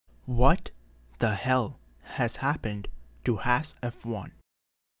What the hell has happened to HAAS F1?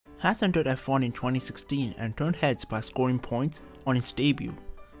 HAAS entered F1 in 2016 and turned heads by scoring points on its debut,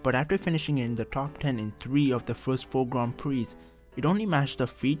 but after finishing in the top 10 in 3 of the first 4 Grand Prix, it only matched the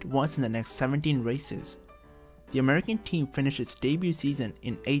feat once in the next 17 races. The American team finished its debut season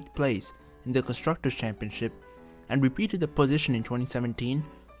in 8th place in the Constructors Championship and repeated the position in 2017,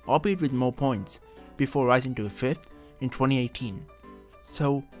 albeit with more points, before rising to 5th in 2018.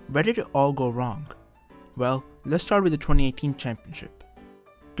 So, where did it all go wrong? Well, let's start with the 2018 championship.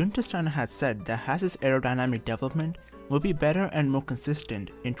 Günther Steiner had said that HAAS's aerodynamic development will be better and more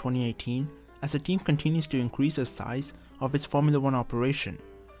consistent in 2018 as the team continues to increase the size of its Formula 1 operation.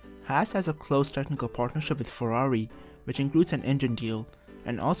 HAAS has a close technical partnership with Ferrari, which includes an engine deal,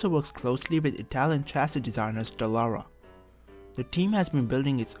 and also works closely with Italian chassis designers Dallara. The team has been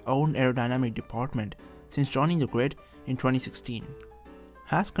building its own aerodynamic department since joining the grid in 2016.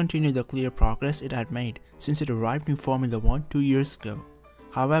 HAAS continued the clear progress it had made since it arrived in Formula 1 2 years ago.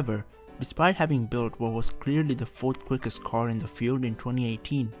 However, despite having built what was clearly the 4th quickest car in the field in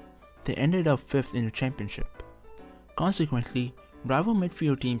 2018, they ended up 5th in the championship. Consequently, rival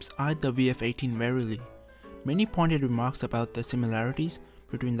midfield teams eyed the VF18 warily. Many pointed remarks about the similarities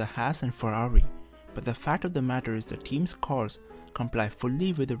between the HAAS and Ferrari, but the fact of the matter is the team's cars comply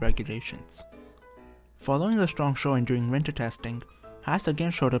fully with the regulations. Following a strong showing during winter testing, HAAS again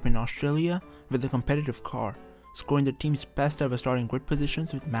showed up in Australia with a competitive car, scoring the team's best ever starting grid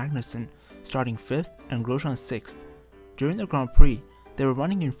positions with Magnussen starting 5th and Grosjean 6th. During the Grand Prix, they were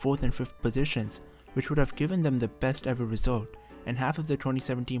running in 4th and 5th positions, which would have given them the best ever result and half of the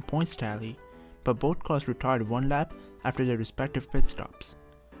 2017 points tally, but both cars retired one lap after their respective pit stops.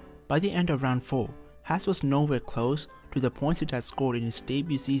 By the end of round 4, HAAS was nowhere close to the points it had scored in its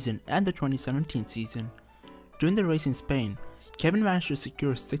debut season and the 2017 season. During the race in Spain, Kevin managed to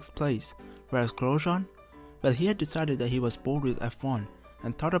secure 6th place, whereas Grosjean, well, he had decided that he was bored with F1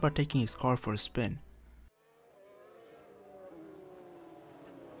 and thought about taking his car for a spin.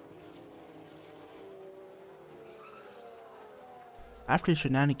 After his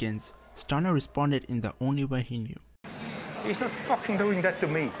shenanigans, Steiner responded in the only way he knew. He's not fucking doing that to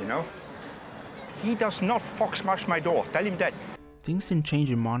me, you know? He does not fuck smash my door, tell him that. Things didn't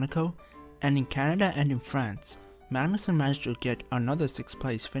change in Monaco, and in Canada and in France, Magnussen managed to get another 6th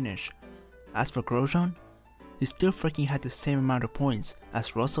place finish. As for Grosjean, he still freaking had the same amount of points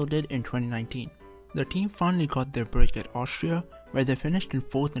as Russell did in 2019. The team finally got their break at Austria, where they finished in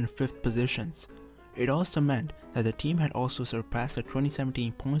 4th and 5th positions. It also meant that the team had also surpassed the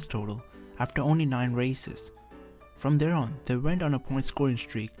 2017 points total after only 9 races. From there on, they went on a point scoring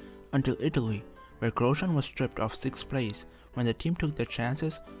streak until Italy, where Grosjean was stripped of 6th place when the team took the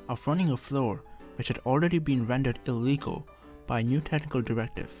chances of running a floor which had already been rendered illegal by a new technical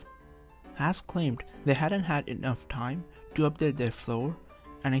directive. HAAS claimed they hadn't had enough time to update their floor,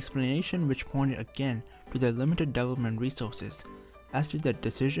 an explanation which pointed again to their limited development resources, as did their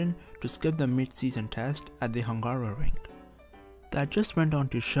decision to skip the mid-season test at the Hungaroring. That just went on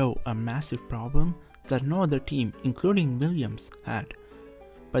to show a massive problem that no other team, including Williams, had.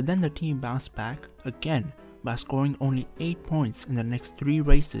 But then the team bounced back again by scoring only 8 points in the next 3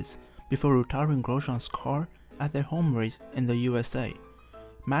 races before retiring Grosjean's car at their home race in the USA.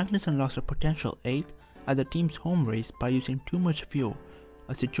 Magnussen lost a potential 8th at the team's home race by using too much fuel,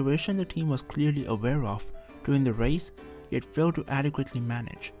 a situation the team was clearly aware of during the race yet failed to adequately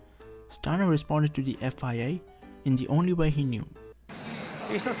manage. Steiner responded to the FIA in the only way he knew.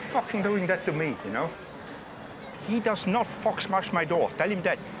 He's not fucking doing that to me, you know? He does not fuck smash my door, tell him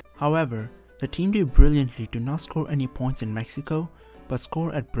that. However, the team did brilliantly to not score any points in Mexico, but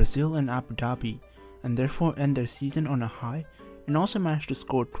score at Brazil and Abu Dhabi, and therefore end their season on a high, and also managed to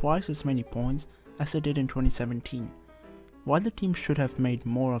score twice as many points as they did in 2017. While the team should have made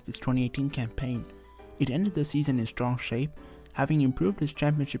more of its 2018 campaign, it ended the season in strong shape, having improved its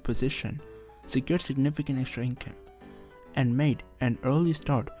championship position, secured significant extra income, and made an early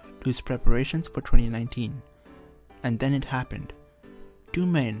start to its preparations for 2019. And then it happened. 2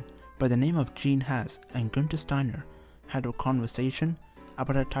 men by the name of Gene Haas and Günther Steiner had a conversation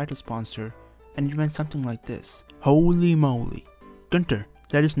about a title sponsor, and it went something like this. Holy moly. Günther,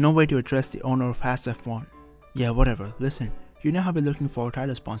 there is no way to address the owner of HAAS F1. Yeah, whatever, listen, you know how we're looking for a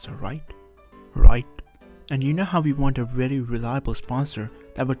title sponsor, right? Right. And you know how we want a very reliable sponsor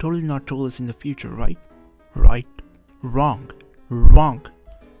that will totally not troll us in the future, right? Right. Wrong. Wrong.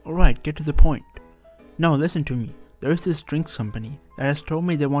 Alright, get to the point. Now listen to me, there is this drinks company that has told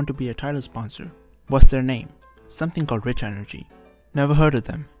me they want to be a title sponsor. What's their name? Something called Rich Energy. Never heard of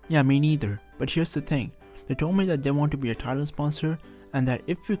them. Yeah, me neither, but here's the thing. They told me that they want to be a title sponsor and that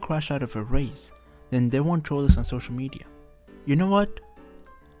if we crash out of a race, then they won't troll us on social media. You know what?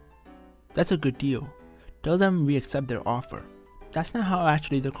 That's a good deal. Tell them we accept their offer. That's not how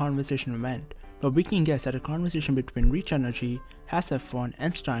actually the conversation went, but we can guess that a conversation between Rich Energy, HAAS F1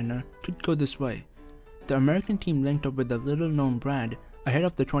 and Steiner could go this way. The American team linked up with a little known brand ahead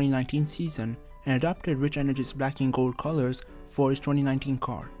of the 2019 season and adopted Rich Energy's black and gold colors for its 2019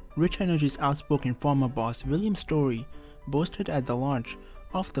 car. Rich Energy's outspoken former boss William Story boasted at the launch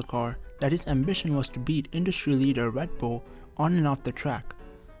of the car that his ambition was to beat industry leader Red Bull on and off the track.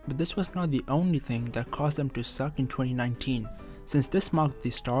 But this was not the only thing that caused them to suck in 2019, since this marked the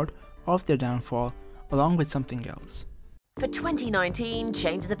start of their downfall along with something else. For 2019,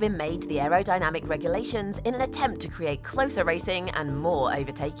 changes have been made to the aerodynamic regulations in an attempt to create closer racing and more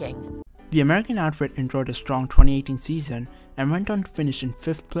overtaking. The American outfit enjoyed a strong 2018 season and went on to finish in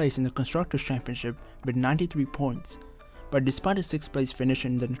 5th place in the Constructors' Championship with 93 points. But despite a 6th place finish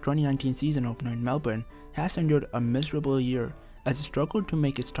in the 2019 season opener in Melbourne, HAAS endured a miserable year as it struggled to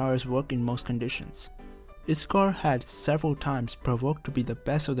make its tires work in most conditions. Its car had several times provoked to be the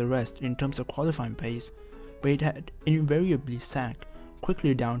best of the rest in terms of qualifying pace, but it had invariably sank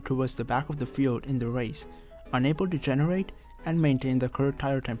quickly down towards the back of the field in the race, unable to generate and maintain the current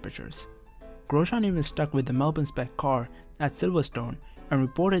tire temperatures. Grosjean even stuck with the Melbourne spec car at Silverstone and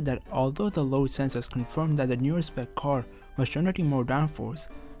reported that although the load sensors confirmed that the newer spec car was generating more downforce,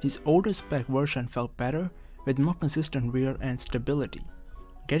 his older spec version felt better with more consistent rear end stability.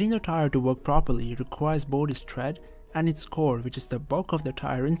 Getting the tire to work properly requires both its tread and its core, which is the bulk of the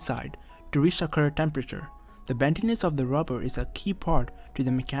tire inside, to reach the correct temperature. The bentiness of the rubber is a key part to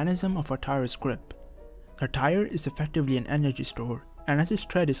the mechanism of a tire's grip. The tire is effectively an energy store, and as its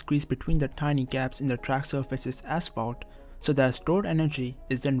tread is squeezed between the tiny gaps in the track surface's asphalt, so that stored energy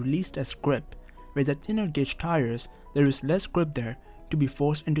is then released as grip. With the thinner gauge tires, there is less grip there to be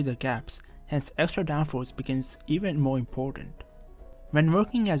forced into the gaps, hence extra downforce becomes even more important. When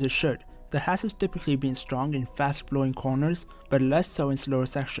working as it should, the HAAS has typically been strong in fast-flowing corners but less so in slower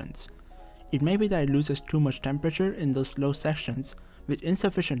sections. It may be that it loses too much temperature in those slow sections with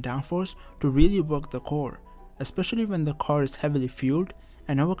insufficient downforce to really work the core, especially when the car is heavily fueled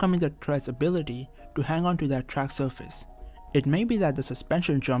and overcoming the tread's ability to hang on to that track surface. It may be that the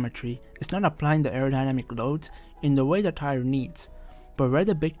suspension geometry is not applying the aerodynamic loads in the way the tire needs, but where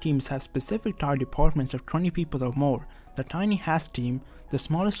the big teams have specific tire departments of 20 people or more, the tiny HAAS team, the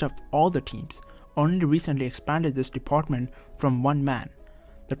smallest of all the teams, only recently expanded this department from one man.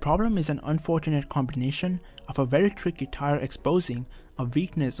 The problem is an unfortunate combination of a very tricky tire exposing a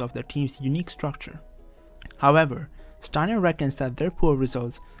weakness of the team's unique structure. However, Steiner reckons that their poor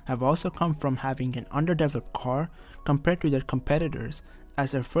results have also come from having an underdeveloped car compared to their competitors,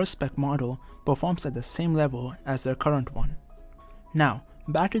 as their first spec model performs at the same level as their current one. Now,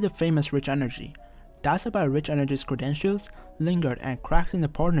 back to the famous Rich Energy. Doubts about Rich Energy's credentials lingered, and cracks in the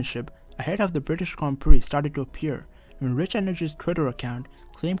partnership ahead of the British Grand Prix started to appear when Rich Energy's Twitter account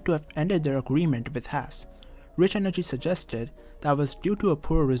claimed to have ended their agreement with HAAS. Rich Energy suggested that was due to a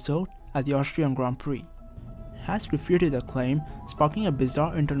poor result at the Austrian Grand Prix. HAAS refuted the claim, sparking a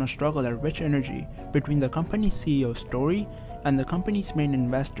bizarre internal struggle at Rich Energy between the company's CEO Story and the company's main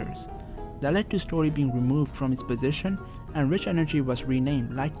investors. That led to Story being removed from his position, and Rich Energy was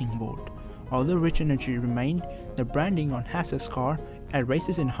renamed Lightning Bolt, although Rich Energy remained the branding on HAAS's car at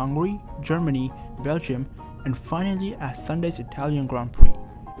races in Hungary, Germany, Belgium, and finally at Sunday's Italian Grand Prix.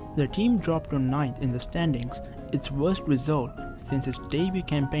 The team dropped to 9th in the standings, its worst result since its debut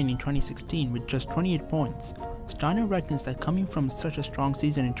campaign in 2016 with just 28 points. Steiner reckons that coming from such a strong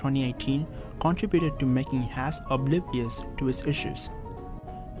season in 2018 contributed to making HAAS oblivious to its issues.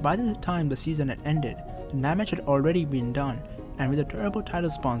 By the time the season had ended, the damage had already been done, and with a terrible title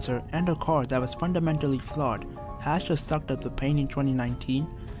sponsor and a car that was fundamentally flawed, HAAS just sucked up the pain in 2019,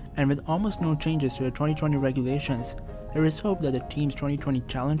 and with almost no changes to the 2020 regulations, there is hope that the team's 2020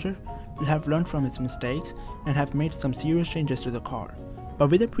 challenger will have learned from its mistakes and have made some serious changes to the car. But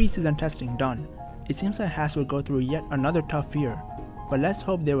with the preseason testing done, it seems like HAAS will go through yet another tough year, but let's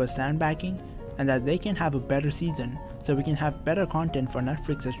hope there was sandbagging and that they can have a better season so we can have better content for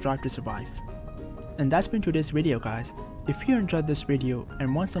Netflix's Drive to Survive. And that's been today's video, guys. If you enjoyed this video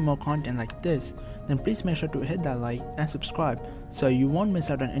and want some more content like this, then please make sure to hit that like and subscribe so you won't miss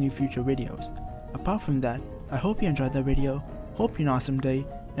out on any future videos. Apart from that, I hope you enjoyed the video, hope you have an awesome day,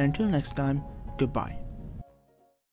 and until next time, goodbye.